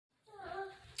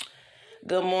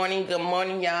Good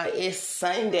morning, y'all. It's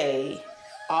Sunday,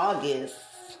 August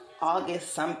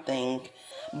something.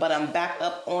 But I'm back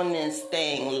up on this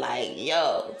thing like,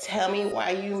 yo, tell me why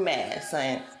you mad,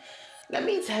 son. Let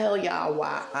me tell y'all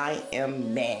why I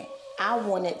am mad. I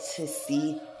wanted to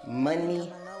see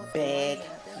Moneybagg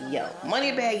Yo.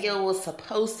 Moneybagg Yo was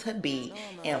supposed to be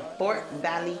in Fort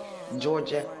Valley,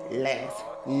 Georgia last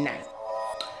night.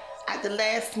 At the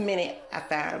last minute, I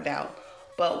found out.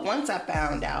 But once I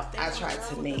found out, I tried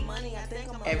to make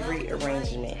every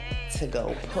arrangement to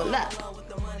go pull up.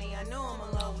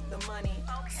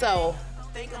 So,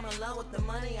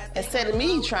 instead of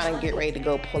me trying to get ready to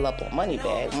go pull up on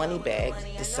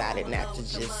Moneybagg decided not to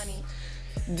just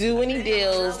do any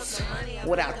deals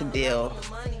without the deal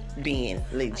being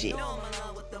legit.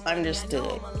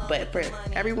 Understood. But for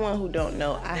everyone who don't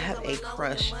know, I have a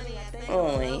crush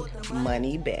on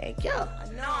Moneybagg Yo.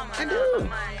 I do.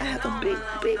 I have a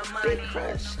big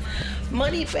crush.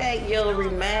 Moneybagg Yo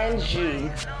reminds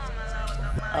you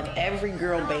of every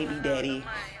girl baby daddy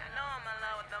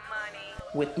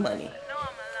with money.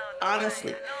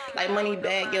 Honestly, like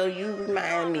Moneybagg Yo, you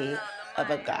remind me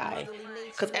of a guy.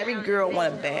 Because every girl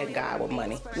want a bad guy with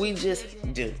money. We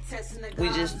just do.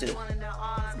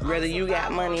 Whether you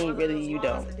got money, whether you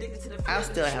don't. I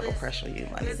still have a crush on you,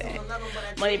 Moneybagg.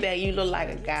 Moneybagg, you look like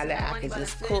a guy that I could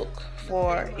just cook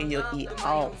for and you'll eat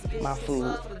all my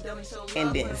food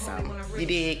and then some. You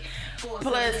dig?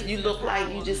 Plus, you look like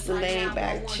you just a laid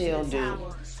back, chill dude.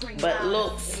 But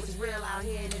looks,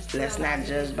 let's not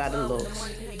judge by the looks.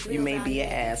 You may be an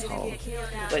asshole.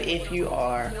 But if you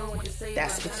are,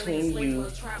 that's between you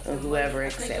and whoever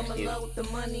accepts you.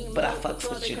 But I fucks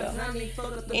with you though.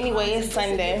 Anyway, it's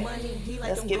Sunday.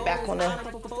 Let's get back on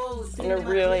the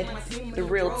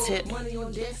real tip.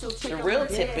 The real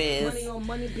tip is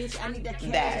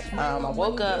that I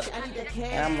woke up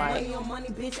and I'm like,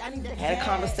 had a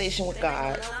conversation with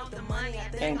God,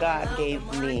 and God gave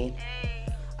me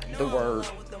the word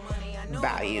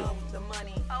value.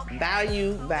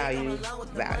 Value.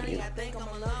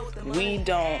 We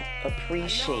don't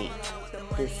appreciate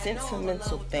the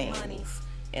sentimental things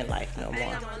in life no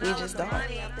more. We just don't.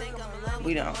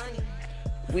 We don't.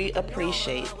 We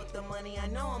appreciate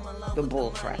the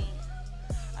bull crap.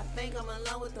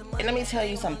 And let me tell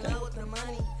you something.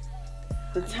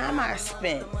 The time I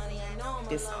spent,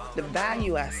 the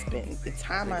value I spent, the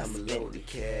time I spent.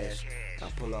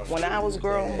 When I was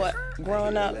growing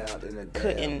up,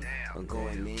 couldn't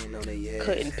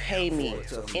pay me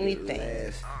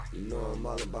anything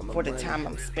for the time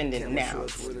I'm spending now.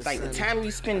 Like the time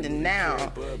you spending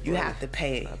now, you have to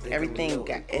pay. Everything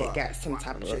got some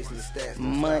type of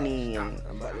money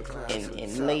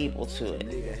and label to it.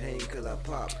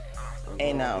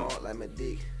 And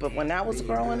but when I was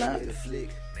growing up,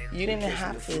 you didn't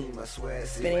have to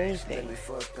spend anything.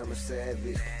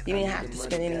 You didn't have to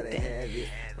spend anything.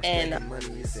 And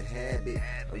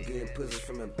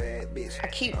I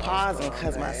keep pausing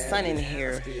because my son in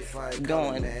here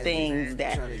doing things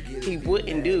that he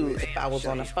wouldn't do if I was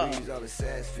on the phone.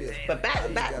 But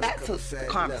back to the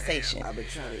conversation.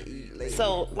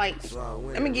 So, like,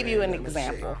 let me give you an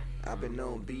example.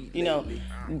 You know,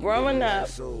 growing up,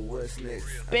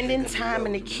 spending time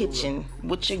in the kitchen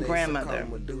with your grandmother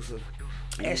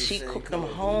as she cooked them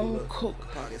home-cooked,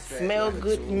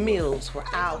 smell-good meals for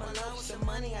hours.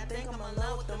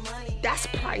 That's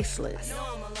priceless.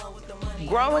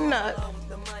 Growing up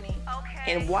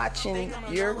and watching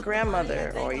your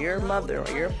grandmother or your mother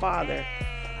or your father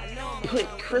put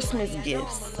Christmas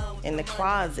gifts in the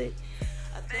closet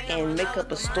and make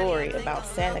up a story about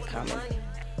Santa coming.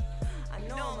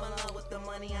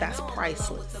 That's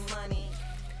priceless.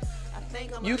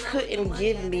 You couldn't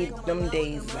give me them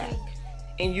days back.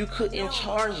 And you couldn't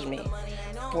charge me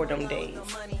for them days.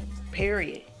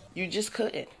 Period. You just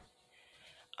couldn't.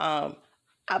 I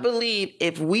believe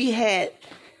if we had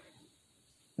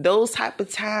those type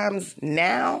of times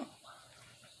now,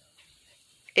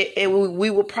 we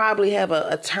would probably have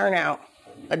a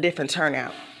different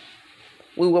turnout.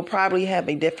 We will probably have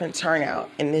a different turnout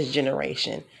in this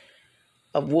generation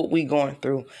of what we're going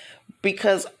through,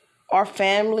 because our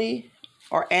family,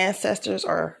 our ancestors,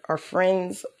 our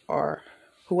friends, or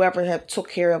whoever have took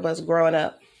care of us growing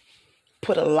up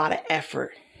put a lot of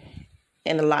effort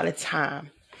and a lot of time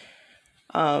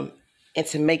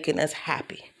into making us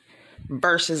happy,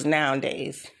 versus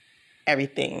nowadays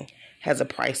everything has a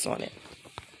price on it.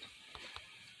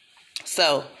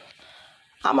 So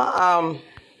I'm gonna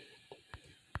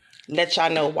let y'all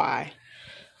know why.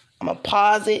 I'm gonna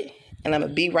pause it and I'm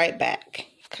gonna be right back,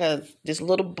 because this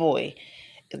little boy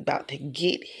is about to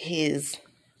get his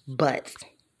butt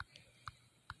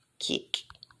kicked.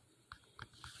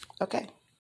 Okay.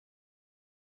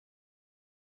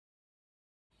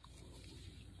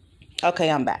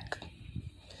 Okay, I'm back.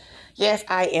 Yes,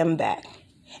 I am back.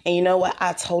 And you know what?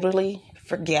 I totally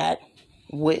forgot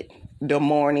what the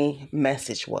morning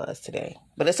message was today.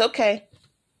 But it's okay.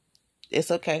 It's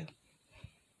okay.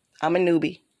 I'm a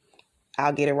newbie.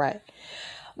 I'll get it right.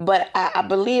 But I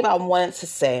believe I wanted to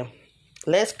say,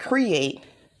 let's create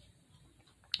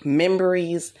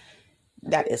memories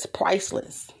that is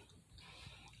priceless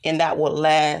and that will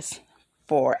last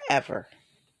forever.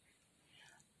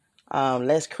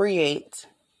 Let's create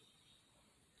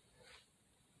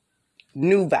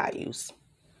new values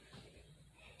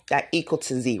that equal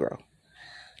to zero.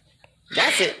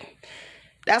 That's it.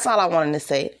 That's all I wanted to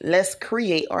say. Let's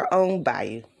create our own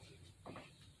value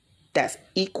that's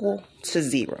equal to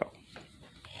zero.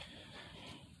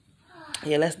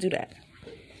 Yeah, let's do that.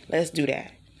 Let's do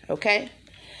that. Okay?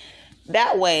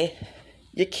 That way,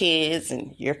 your kids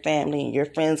and your family and your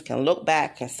friends can look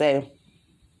back and say,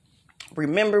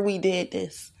 remember we did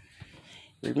this.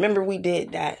 Remember we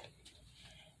did that.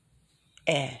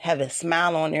 And have a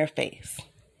smile on their face.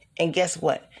 And guess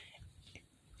what?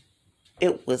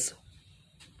 It was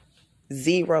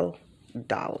 $0.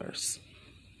 $0.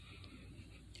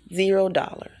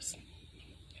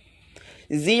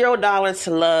 $0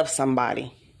 to love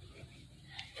somebody.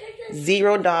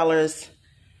 $0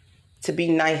 to be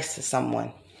nice to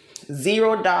someone.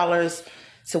 $0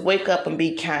 to wake up and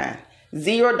be kind.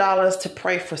 $0 to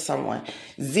pray for someone.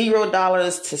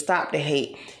 $0 to stop the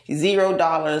hate.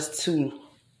 $0 to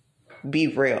be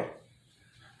real.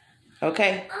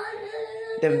 Okay?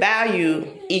 The value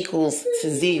equals to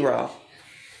zero.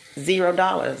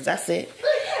 $0. That's it.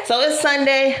 So it's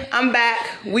Sunday. I'm back.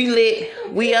 We lit.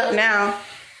 We up now.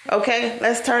 Okay,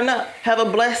 let's turn up. Have a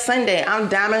blessed Sunday. I'm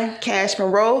Diamond Cash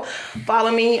Monroe.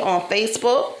 Follow me on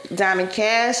Facebook, Diamond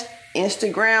Cash,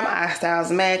 Instagram,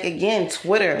 iStylesMag, again,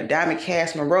 Twitter, Diamond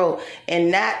Cash Monroe.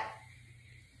 And that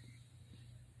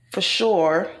for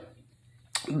sure,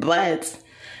 but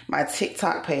my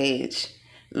TikTok page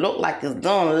look like it's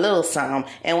doing a little something.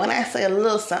 And when I say a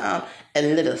little something,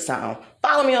 a little something.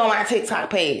 Follow me on my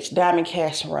TikTok page, Diamond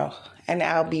Cash Monroe. And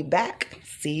I'll be back.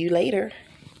 See you later.